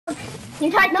You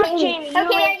tried Not Jamie. Jamie,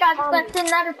 Okay, guys, Tommy. that's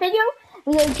another video.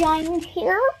 We are joined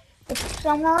here. It's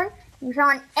someone who's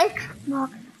on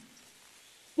Xbox.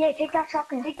 Yeah, take that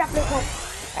shotgun. Take that big one.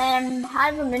 I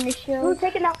have a mini shield. Who's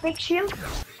taking that big shield?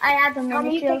 I have a Tommy,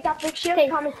 mini you shield. take that big shield. Okay.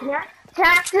 Thomas, yeah.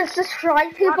 Jack just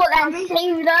destroyed people and Tommy.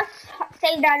 saved us,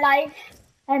 saved our lives.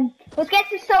 Let's get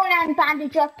the stone and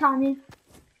bandage up, Tommy.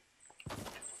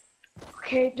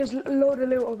 Okay, there's a load of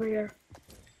loot over here.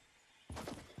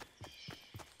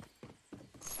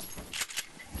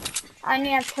 I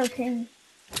only have 13.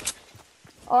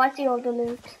 Oh, I see all the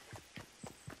loot.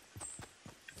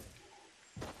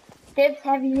 Dibs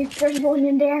heavy, there's one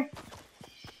in there.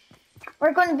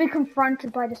 We're going to be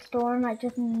confronted by the storm, I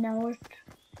just know it.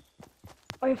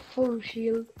 I have full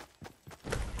shield.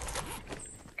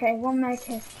 Okay, one med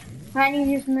hit. I need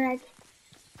to use med.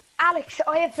 Alex,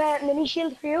 I have a mini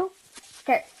shield for you.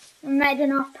 Okay, I'm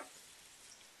medding up.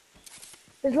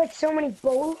 There's like so many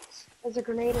bolts. There's a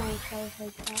grenade launcher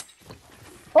like that.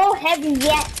 Oh, heavy,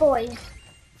 yes, boys.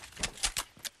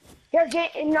 You're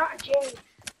not Jamie.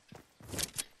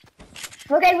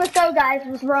 Okay, let's go, guys.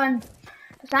 Let's run.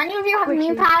 Does any of you have Quickly.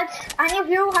 meme pads? Any of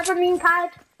you have a meme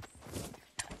pad?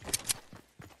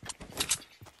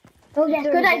 Oh, yes,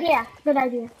 good idea. Good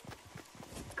idea.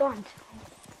 Go on.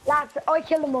 Lads, I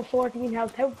killed him with 14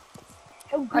 health. How good?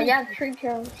 Oh, yeah, 3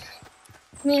 kills.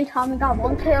 Me and Tommy got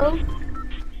 1 kill.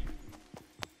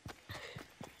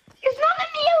 It's not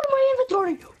letting me out of my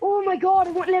inventory. Oh my god,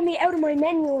 it won't let me out of my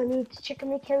menu. I need to check how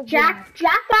many kills. Jack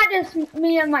got us,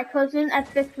 me and my cousin at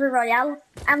Victory Royale,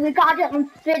 and we got it on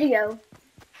video.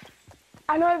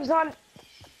 I know I was on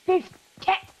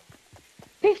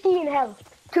 15 health.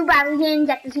 Too bad we didn't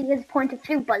get to see his point of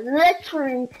view, but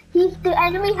literally, the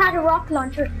enemy had a rocket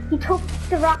launcher. He took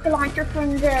the rocket launcher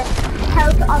from the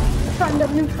health of, from the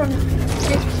loot from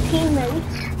his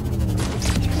teammates.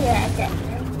 Yeah,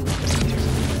 definitely.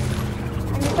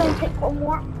 I'm just gonna take one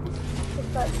more.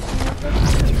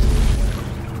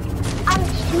 And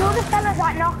you know the fella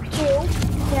that knocked you?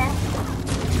 Yeah.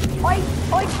 I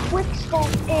quick scope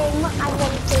him and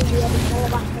then kill the other fella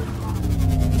back in.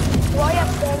 So I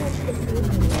have damage to do.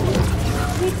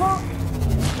 People,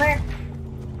 Where?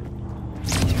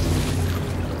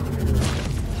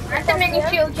 That's a mini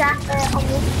shield, Jack. on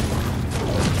me.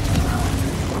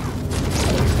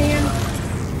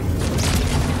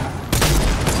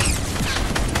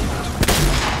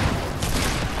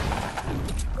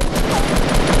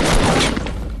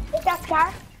 Take that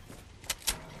car.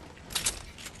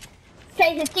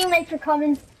 Okay, his teammates are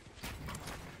coming.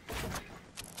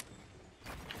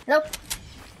 Nope.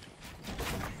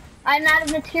 I'm out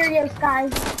of materials,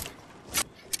 guys.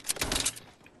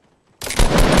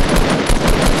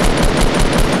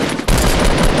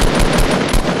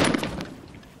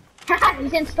 Haha,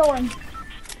 he's in storm.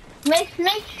 Make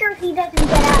sure he doesn't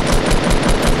get out.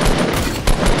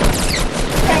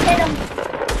 Okay, hit him.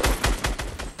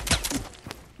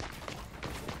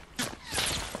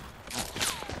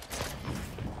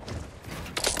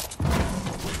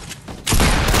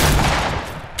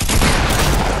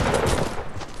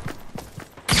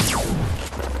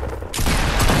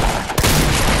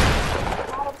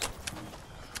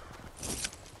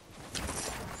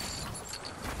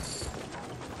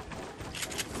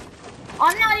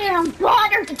 I'm not even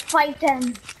bothered to fight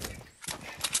them.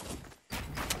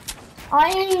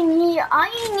 I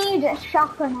need a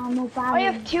shotgun ammo badly. I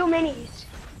have 2 minis.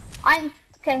 I'm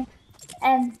okay.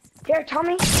 Here,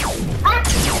 Tommy. Ah!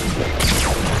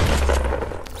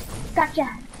 Gotcha.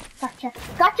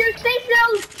 Stay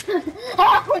still.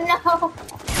 Oh no.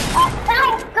 No,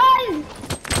 guys.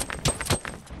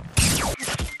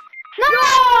 No.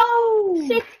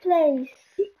 6th place.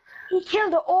 He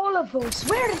killed all of us.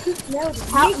 Where did he kill them?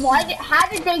 How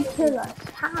did they kill us?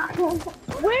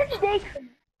 Where did they come?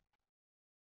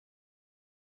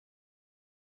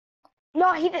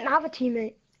 No, he didn't have a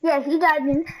teammate. Yeah, he died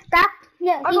in that.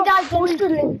 Yeah, he died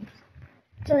instantly.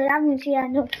 So that means he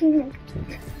had no teammate.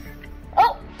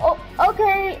 Oh,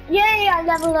 okay. Yay, I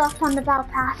leveled up on the battle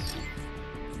pass.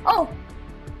 Oh.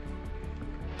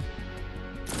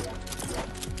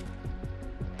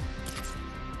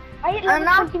 I hit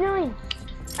level 29.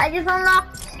 I just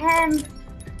unlocked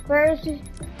where is it?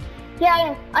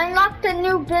 Yeah, I unlocked a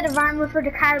new bit of armor for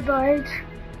the cardboard.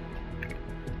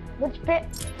 Which bit?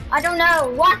 I don't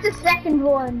know. What's the second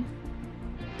one?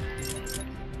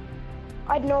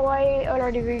 I don't know. I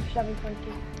already reached level 20.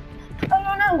 I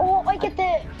don't know. Oh, I get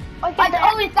the. Oh, it's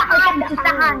the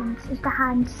hands. It's the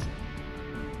hands.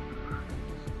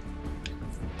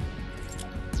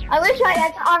 I wish I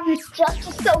had Orange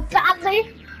Justice so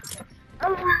badly.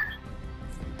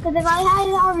 Because if I had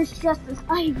Orange Justice,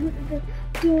 I would have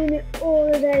doing it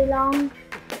all day long.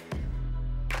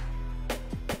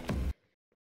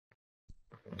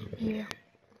 Yeah.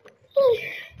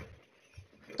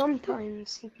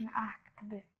 Sometimes he can act a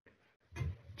bit.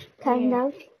 Kind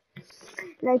of.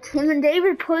 Like him and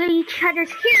David pull each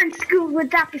other's hair in school. Would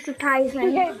that be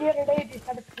surprising? Yeah, the other day they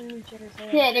started pulling each other's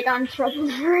hair. Yeah, they got in trouble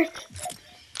for it.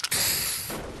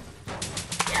 Sam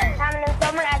and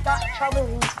someone I got in trouble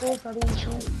in school for being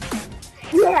cheated.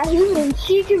 Yeah, he was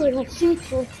cheating with a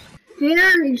teacher.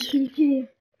 Very cheeky.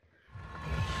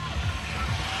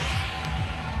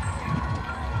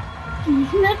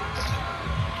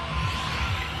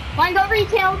 Wanna go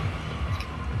retail?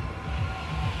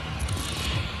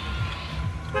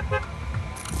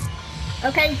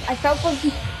 Okay, I focus.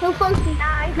 No focus.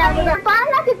 Now we're gonna find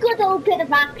like a good old bit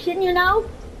of action, you know?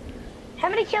 How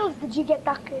many kills did you get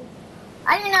that game?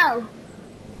 I don't know.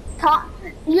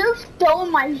 You stole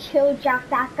my kill, Jack,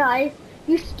 that guy.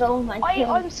 You stole my kill.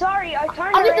 I'm sorry, I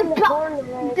turned around the corner.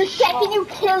 The second you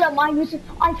kill him, I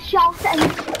shot and he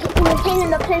was in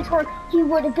the place where he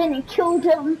would have been and killed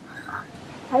him.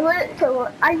 I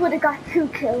would have got 2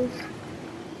 kills.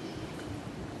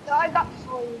 No, I got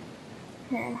 5.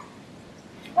 Yeah.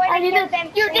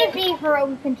 You did be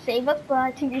heroic and save us, but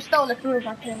I think you stole the food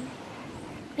back then.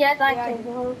 Yes, I saved the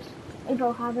heroes. We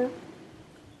both have it.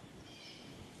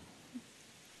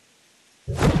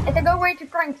 It's a good way to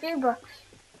grind V-Bucks.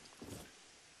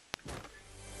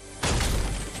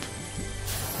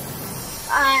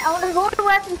 I want to go to the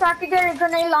weapons so I can get a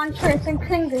grenade launcher and some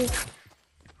clingers.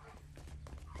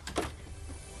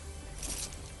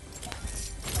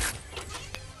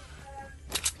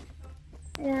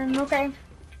 Okay.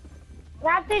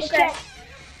 Grab this chest.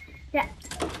 Yeah.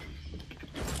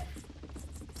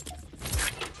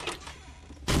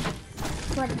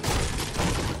 What?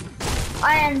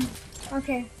 I am.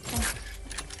 Okay.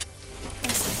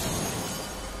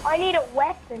 I need a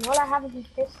weapon. All I have is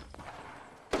this.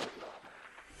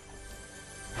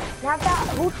 Now that,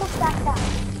 who took that down?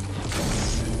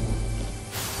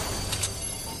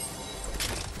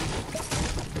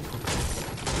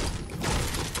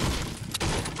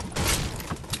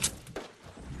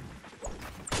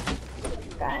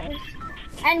 Guys.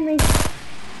 Enemies.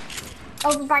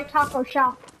 Over by Taco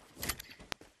Shop.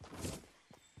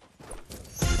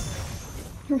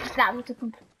 That was a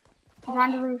complete. He's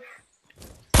on the roof.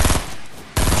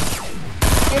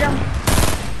 Hit him.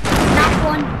 Knocked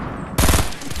one.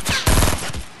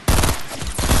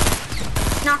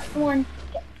 Knocked one.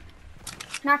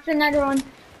 Knocked another one.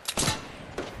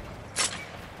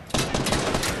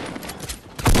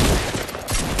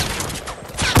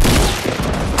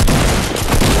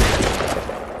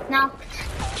 Knocked.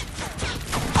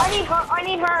 I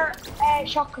need her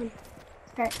shotgun.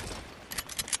 Okay.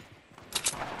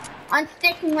 I'm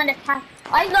sticking with attacks.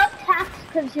 I love attacks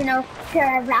because, you know,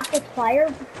 they're rapid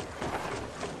fire.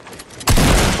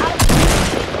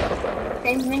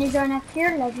 Okay, minigun up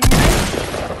here,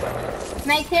 legendary.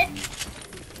 Make it.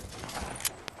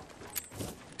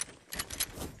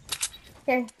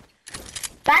 Okay.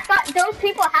 That got, those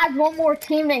people had one more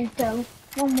teammate though.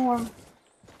 One more.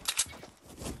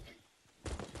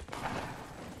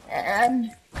 I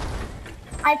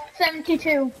have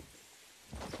 72.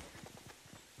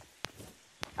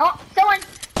 Oh, someone!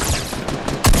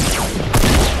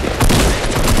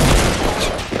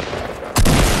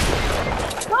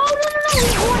 No,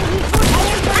 he's one.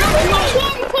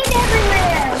 Hit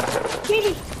everywhere!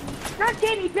 Kitty! Not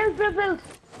Kitty, build.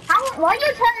 Why are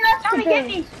you telling us Tommy, to get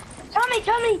me!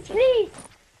 Tommy, please!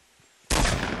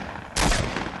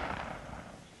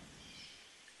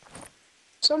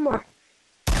 Somewhere.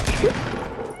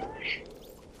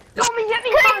 Tommy, get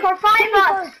me first! For 5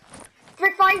 bucks! For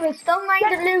 5 bucks, don't mind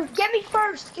the loot. Get me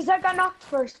first, because I got knocked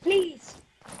first, please.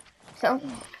 So,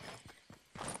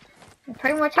 we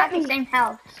pretty much have the same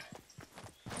health.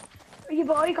 Yeah,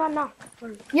 but I got knocked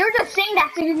first. You're just saying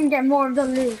that so you can get more of the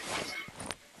loot.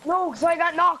 No, because I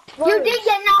got knocked first. You did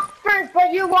get knocked first,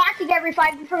 but you want to get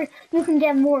revived first. You can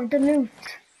get more of the loot.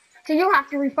 So you have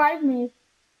to revive me.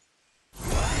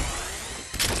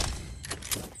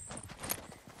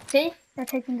 See? They're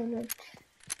taking the loot.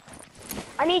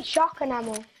 I need shotgun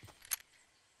ammo.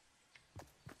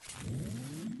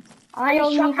 I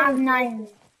only have 9.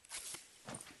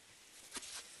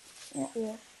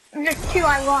 Yeah. There's 2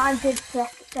 I want. I did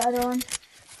select the other one.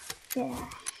 Yeah.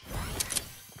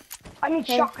 I need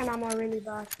shotgun ammo really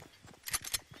bad.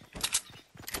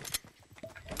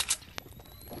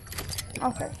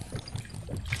 Okay.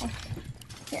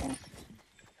 Yeah.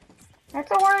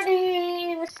 That's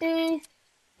already, let's see.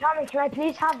 Tommy, can I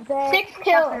please have the 6 shotgun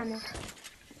kills. ammo?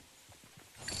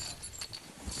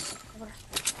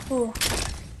 Ooh.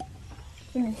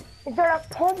 Is there a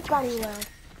pump anywhere?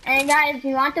 Hey guys,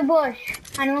 you want the bush?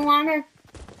 I don't want it.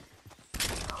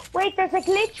 Wait, there's a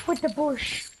glitch with the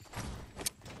bush.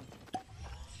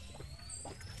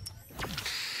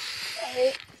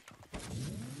 Wait.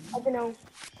 I don't know.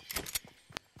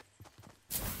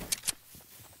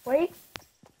 Wait.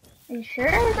 Are you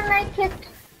sure there's a night kit?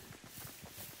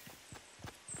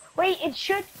 Wait, it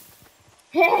should.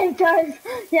 Yeah, it does.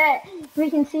 Yeah, we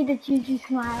can see the Gigi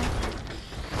smile.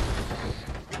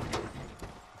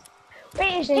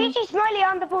 Wait, is Gigi Smiley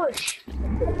on the bush?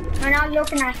 I'm not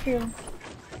looking at you.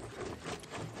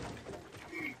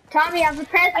 Tommy, I have a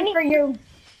present for you.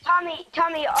 Tommy,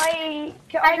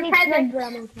 I need sniper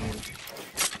ammo.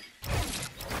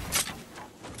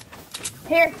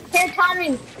 Here,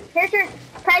 Tommy. Here's your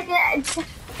present.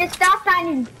 Just stop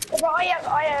bandaging.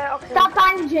 Okay. Stop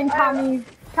bandaging, Tommy.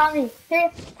 Tommy,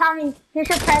 here's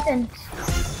your present.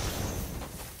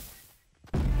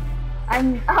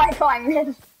 I thought I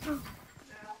missed.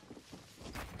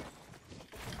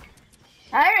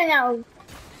 I don't know.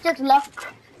 Just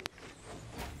luck.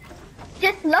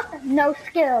 Just luck, no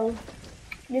skill.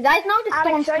 You guys know the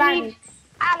storm strategy.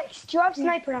 Alex, do you have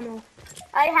sniper ammo?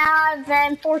 I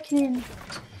have 14.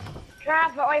 I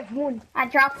have 1. I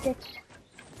dropped it.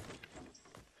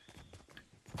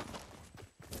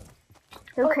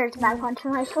 Who cares about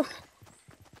hunting rifles?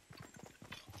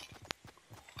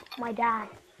 My dad.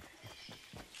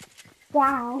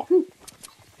 Wow.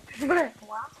 Wow.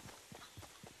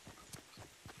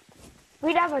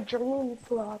 We'd have a dream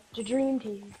squad, the dream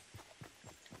team.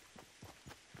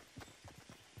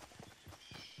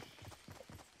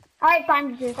 Alright,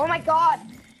 bandages. Oh my god!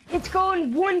 It's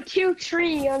going 1, 2,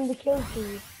 3 on the kill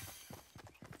feed.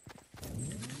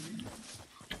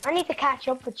 I need to catch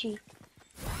up with you.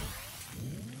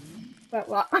 But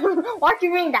what? What do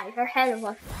you mean, guys? You're ahead of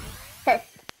us. Okay.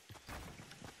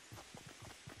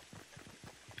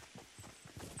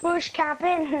 Bush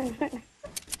camping.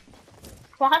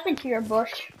 What happened to your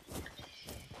bush?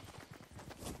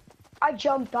 I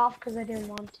jumped off because I didn't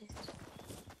want it.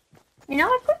 You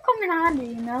know, it could come in handy,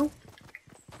 you know?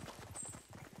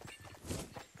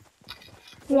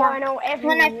 Yeah, I know.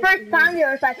 When I first found you,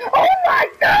 I was like, oh my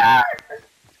god!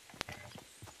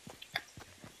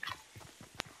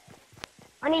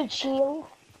 I need shield.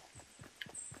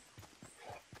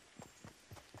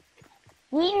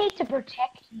 We need to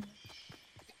protect you.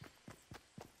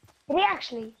 Did he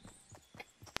actually?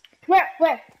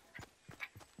 Where?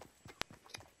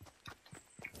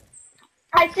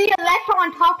 I see a letter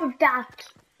on top of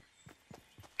that.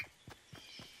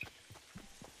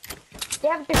 They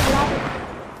have this ladder.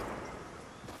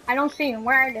 I don't see him.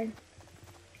 Where are they?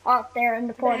 Oh, up there in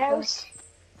the house.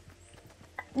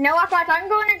 You know what, guys? I'm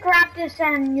going to grab this,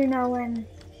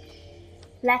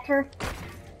 letter.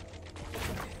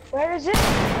 Where is it?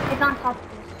 It's on top of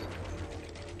this.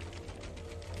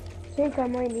 I think I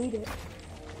might need it.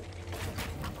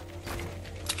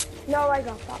 No, I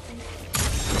got that one.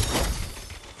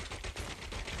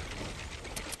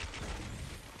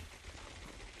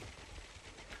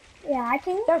 Yeah, I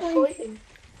think they're fighting.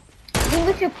 I think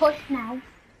we should push now.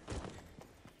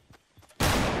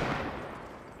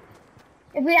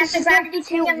 If we have the gravity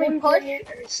team and we push,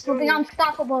 we'll be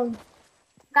unstoppable.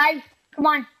 Guys, come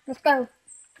on, let's go.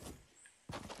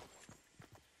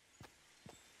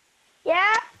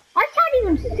 Yeah? I can't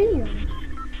even see him.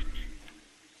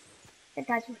 It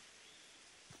doesn't.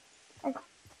 Okay.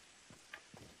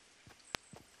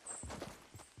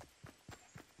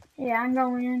 Yeah, I'm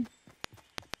going in.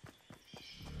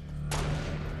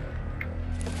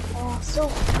 Oh, so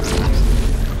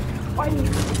I need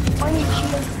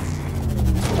shield.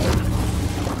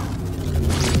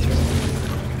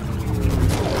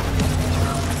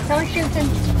 Don't shoot him.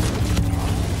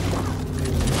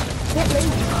 Hit me.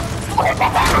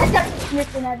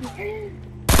 Missing at me.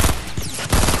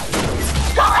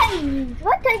 Guys,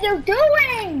 what are you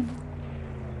doing?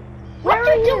 What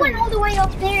are you doing all the way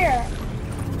up there?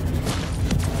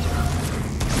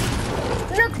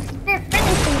 Look, they're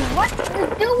finishing. What are you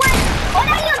doing? What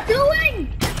are you doing?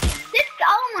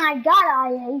 Oh my god,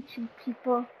 I hate you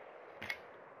people.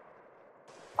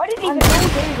 I didn't even know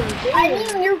they were there. I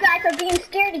mean, you guys are being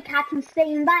scaredy cats and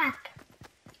staying back.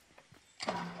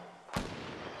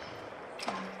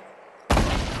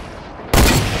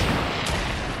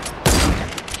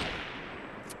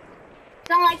 It's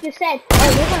not like you said,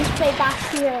 oh, we're going to stay back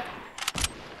here.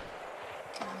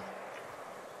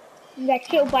 You got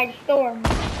killed by the storm.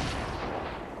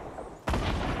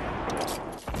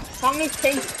 Tommy's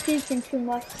speaking too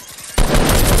much.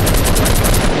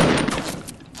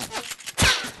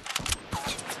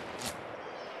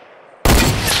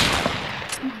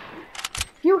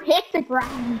 hit the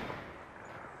ground.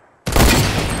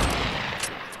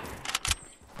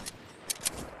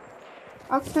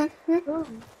 Okay.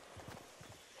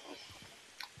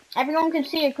 Everyone can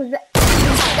see it because it's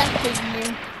spectating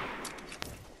you.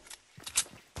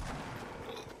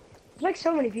 There's like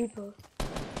so many people.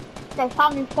 They're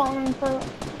probably falling for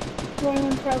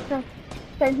running so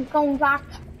he's going back.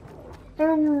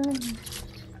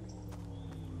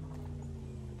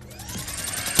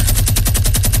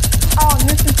 Oh,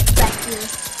 this is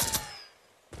spectating.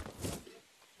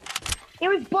 It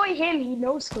was by him, he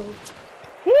no-scoped.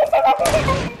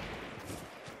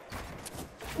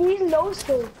 He's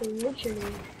no-scoping,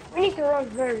 literally. We need to run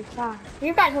very fast.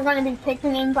 You guys are going to be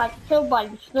taken in by killed by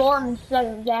the storm instead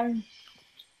of them.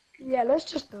 Yeah, let's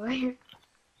just die.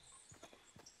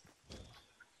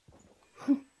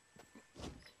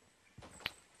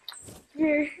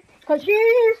 Yeah. Cause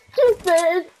he's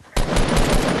stupid.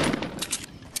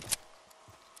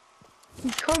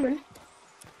 He's coming.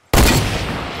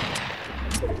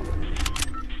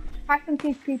 I can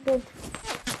teach people.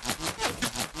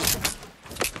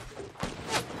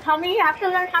 Tommy, you have to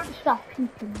learn how to stop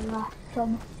people.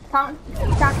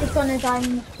 Jack is gonna die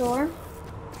in the storm.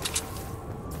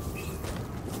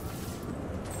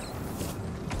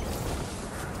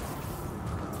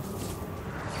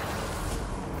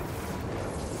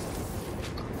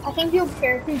 I think he'll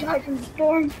care if he dies in the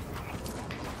storm.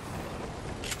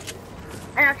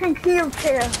 And I think he'll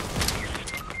care.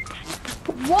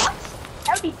 What?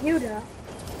 How did he do that?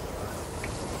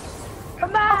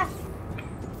 Come on!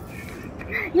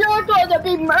 You're gonna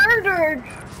be murdered!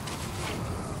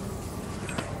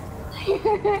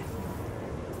 I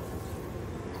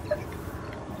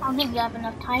don't think you have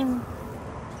enough time.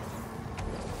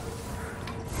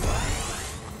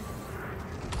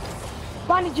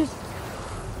 Bandages!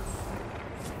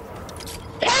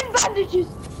 10 bandages!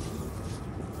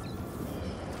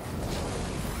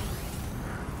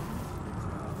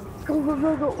 Go, go,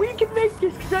 go, go. We can make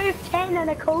this because I have 10 and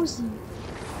a cozy.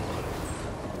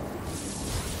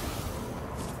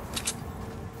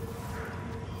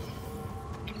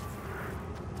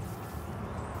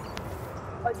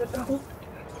 I don't know.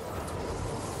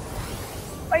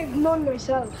 I have none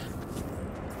myself.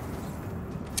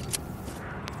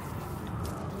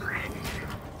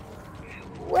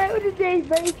 Where did they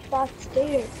make that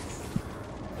stairs?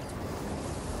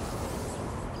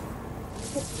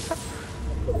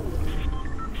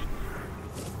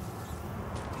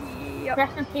 Yep.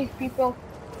 Rest in peace, people.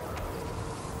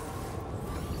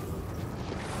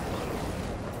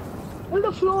 On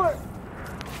the floor.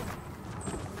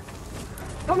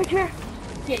 Come here.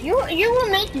 Yeah, you will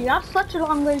make it. That's such a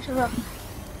long way to run.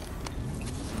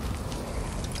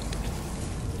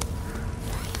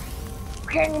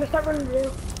 Okay, I'm gonna start running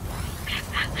through.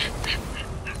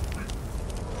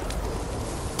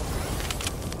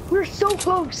 We're so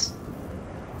close.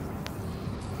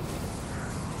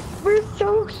 We're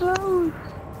so close.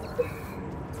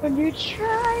 When you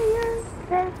try your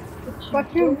best,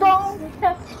 But you don't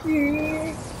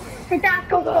succeed. But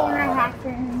that's what's gonna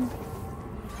happen.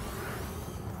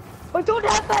 I don't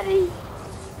have any.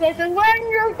 This is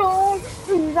when you're going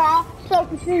to not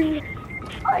succeed.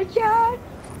 I can't.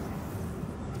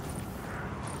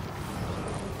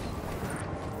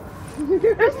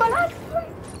 That's my last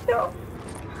one. No.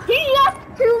 He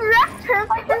left to rest her.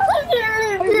 I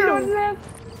don't have.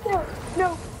 No,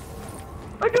 no.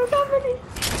 I don't have any.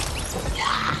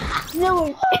 No.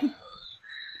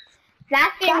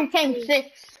 Last game we came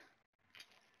 6th.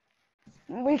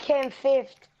 We came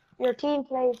 5th. Your team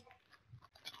played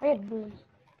Red Bull.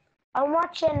 I'm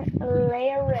watching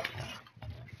Lyric.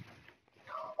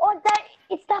 Oh,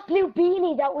 it's that blue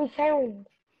beanie that we found.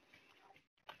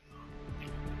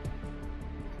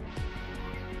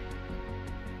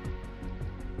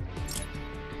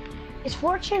 Is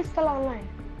Fortune still online?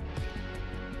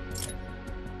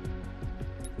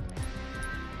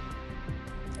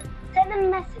 Send him a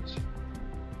message.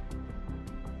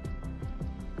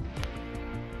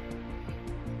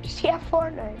 Does he have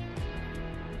Fortnite?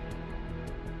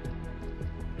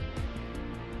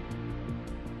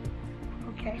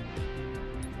 Okay.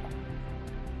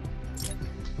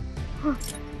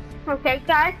 Okay,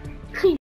 guys.